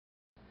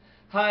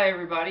Hi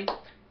everybody.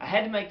 I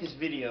had to make this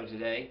video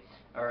today,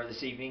 or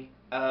this evening,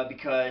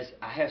 because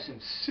I have some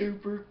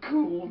super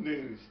cool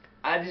news.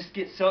 I just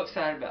get so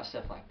excited about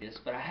stuff like this,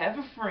 but I have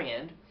a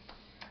friend,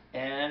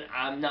 and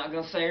I'm not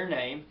going to say her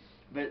name,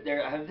 but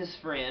I have this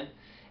friend,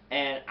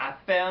 and I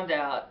found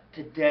out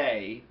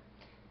today,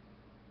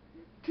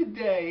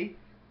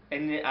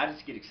 and I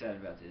just get excited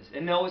about this,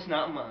 and no, it's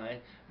not mine,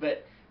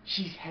 but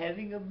she's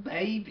having a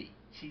baby.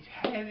 She's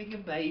having a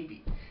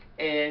baby,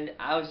 and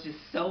I was just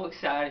so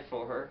excited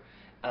for her.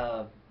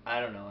 I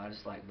don't know, I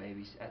just like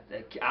babies.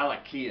 I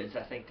like kids.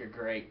 I think they're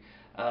great.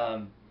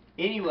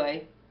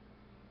 Anyway,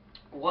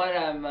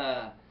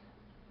 the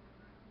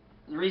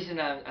reason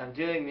I'm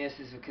doing this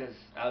is because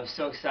I was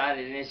so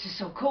excited, and it's just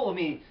so cool. I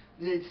mean,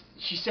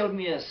 she showed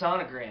me a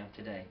sonogram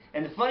today,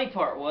 and the funny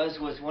part was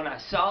when I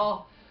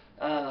saw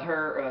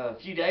her a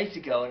few days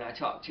ago, and I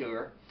talked to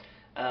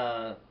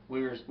her.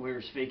 We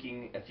were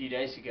speaking a few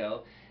days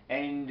ago,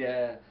 and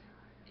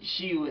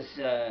she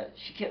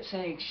kept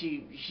saying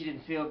she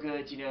didn't feel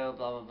good, you know,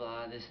 blah blah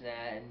blah, this and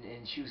that,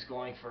 and she was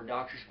going for a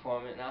doctor's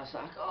appointment, and I was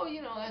like, oh,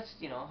 you know, that's,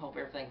 you know, I hope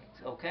everything's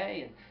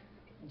okay.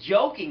 And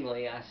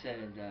jokingly I said,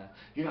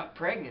 you're not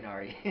pregnant,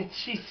 are you? And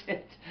she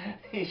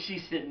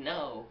said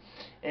no,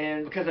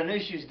 and because I knew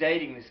she was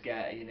dating this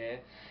guy, you know,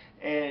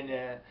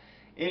 and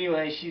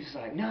anyway, she was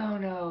like, no,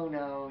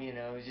 you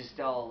know, it was just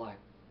all like,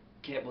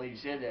 can't believe you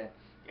said that.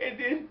 And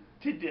then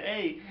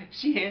today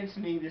she hands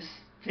me this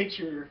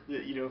picture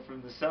that, you know,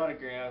 from the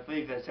sonogram. I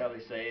believe that's how they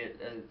say it,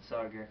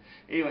 sonogram.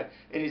 Anyway,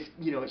 and it's,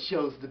 you know, it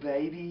shows the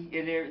baby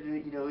in there,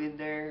 you know, in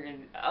there, and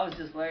I was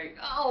just like,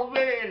 oh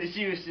man, and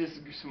she was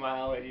just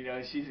smiling, you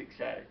know, she's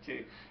excited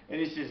too, and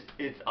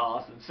it's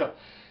awesome. So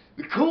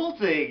the cool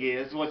thing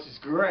is, which is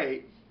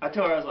great, I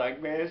told her, I was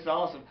like, man, it's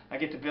awesome. I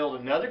get to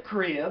build another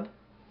crib,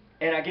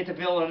 and I get to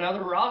build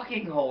another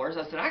rocking horse.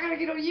 I said, I gotta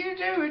get on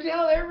YouTube and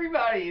tell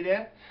everybody, you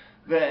know.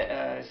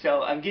 But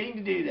so I'm getting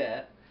to do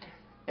that.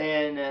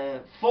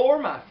 And for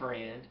my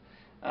friend,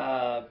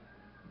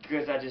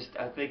 because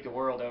I think the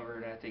world of her,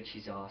 and I think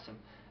she's awesome.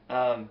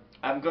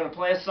 I'm going to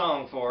play a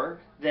song for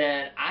her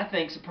that I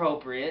think's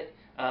appropriate,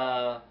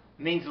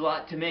 means a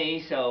lot to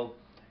me. So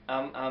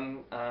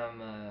I'm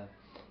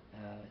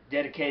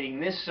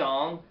dedicating this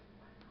song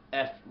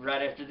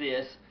right after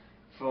this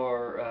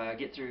for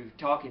get through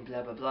talking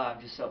blah blah blah.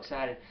 I'm just so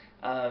excited.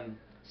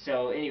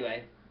 So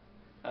anyway.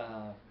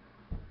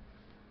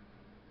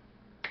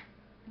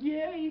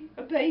 Yay,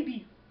 a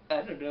baby.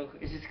 I don't know,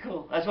 it's just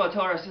cool. That's what I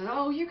told her. I said,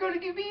 oh, you're going to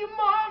give me a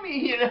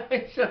mommy, you know.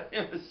 So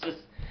it was just,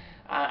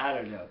 I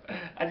don't know.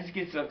 I just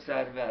get so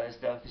excited about that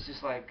stuff. It's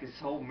just like this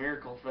whole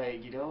miracle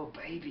thing, you know, a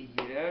baby,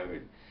 you know.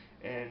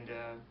 And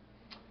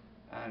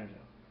I don't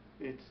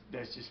know.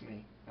 That's just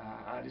me.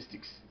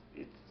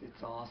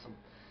 It's awesome.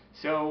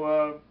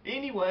 So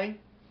anyway,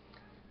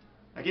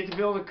 I get to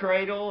build a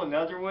cradle,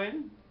 another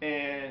one,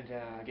 and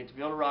I get to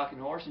build a rocking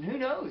horse, and who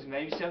knows,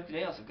 maybe something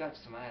else. I've got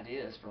some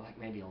ideas for, like,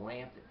 maybe a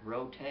lamp that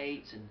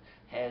rotates and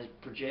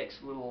projects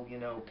little, you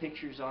know,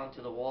 pictures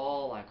onto the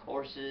wall, like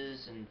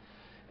horses and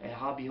a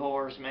hobby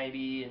horse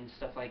maybe, and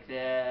stuff like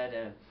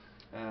that.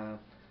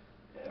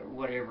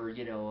 Whatever,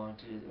 you know,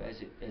 onto as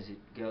it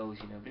goes,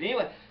 you know. But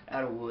anyway,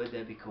 out of wood,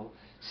 that'd be cool.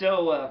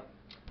 So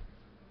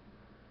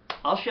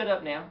I'll shut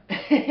up now,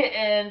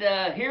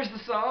 and here's the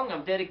song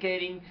I'm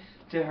dedicating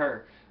to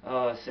her.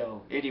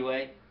 So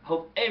anyway,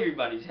 hope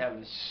everybody's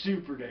having a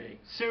super day.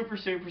 Super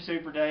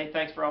day.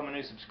 Thanks for all my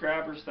new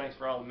subscribers. Thanks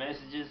for all the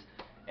messages.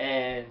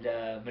 And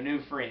my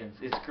new friends.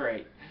 It's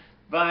great.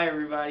 Bye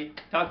everybody.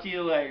 Talk to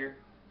you later.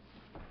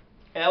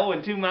 Oh,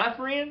 and to my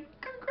friend,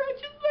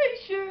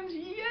 congratulations.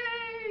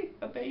 Yay!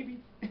 A baby.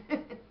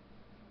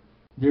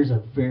 There's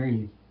a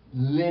very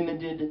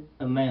limited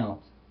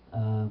amount,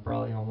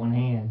 probably on one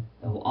hand,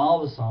 of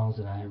all the songs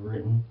that I have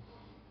written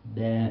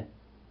that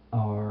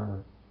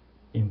are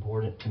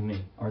important to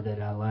me, or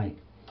that I like.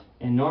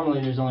 And normally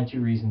there's only two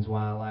reasons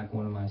why I like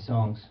one of my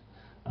songs,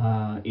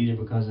 either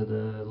because of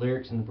the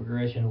lyrics and the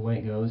progression of the way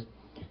it goes,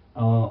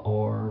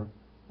 or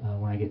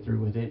when I get through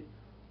with it,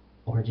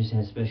 or it just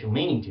has special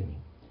meaning to me.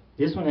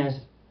 This one has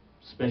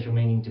special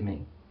meaning to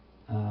me.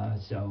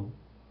 So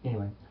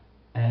anyway,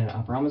 and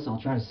I promise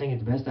I'll try to sing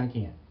it the best I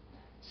can.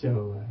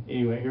 So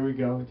anyway, here we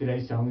go.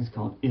 Today's song is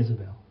called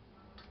Isabel.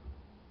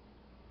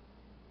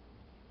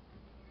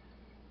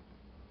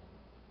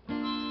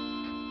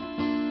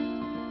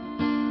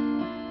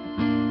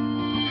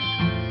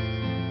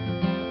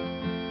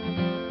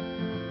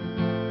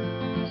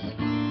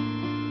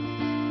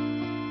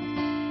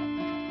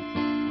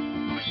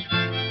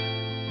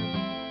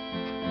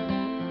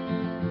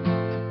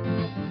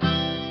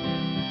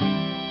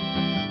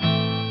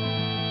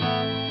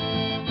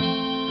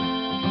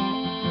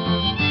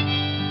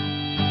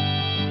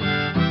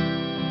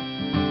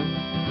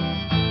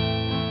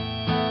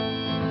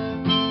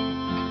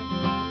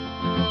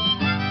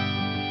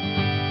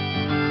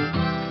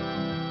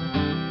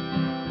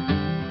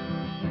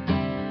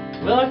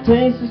 Well, I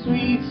taste the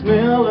sweet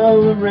smell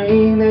of the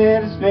rain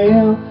that has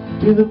fell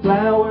to the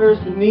flowers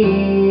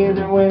beneath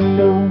their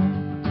window.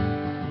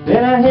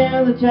 Then I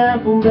hear the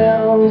chapel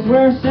bells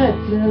where set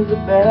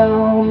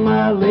Isabel,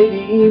 my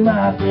lady,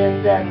 my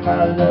friend, and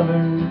my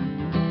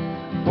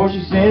lover. For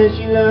she says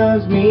she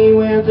loves me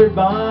with her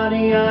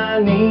body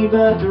I need,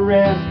 but the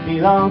rest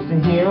belongs to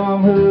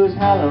him who's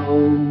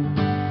hallowed.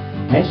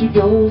 And she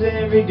goes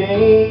every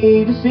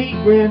day to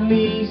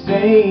secretly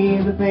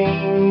say the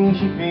things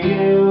she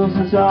feels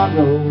in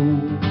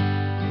sorrow.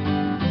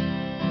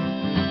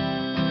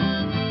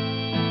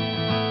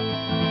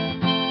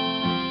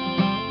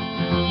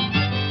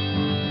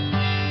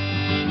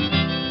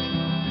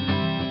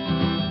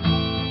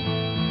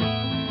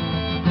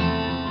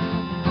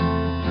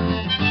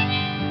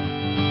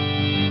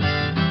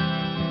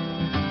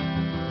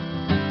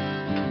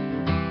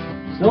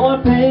 So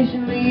I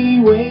patiently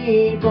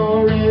wait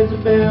for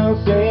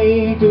Isabel's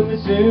sake, who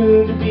is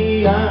soon to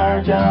be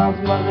our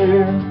child's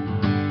mother.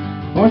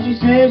 For she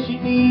says she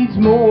needs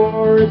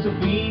more, it's a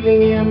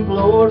feeling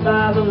implored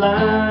by the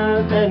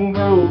life that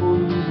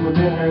grows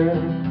within her.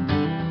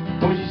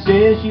 For she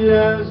says she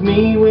loves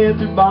me with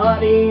her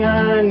body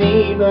I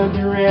need, but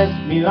the rest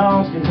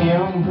belongs to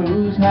him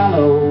who's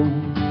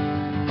hallowed.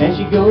 And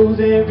she goes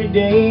every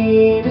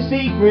day to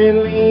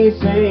secretly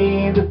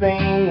say the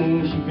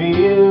things she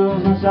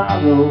feels in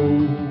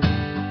sorrow.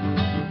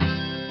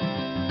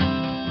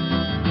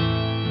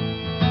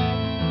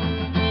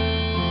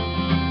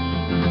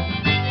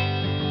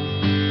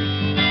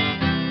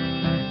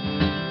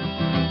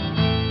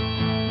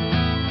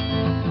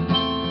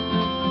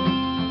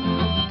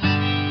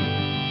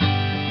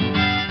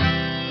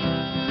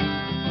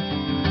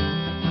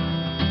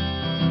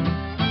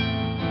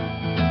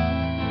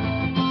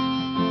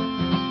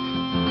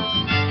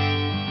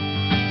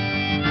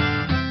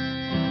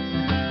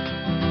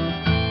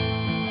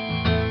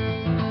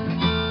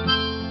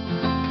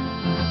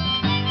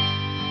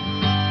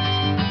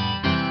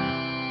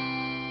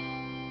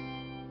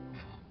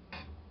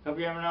 Hope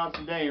you're having an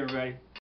awesome day, everybody.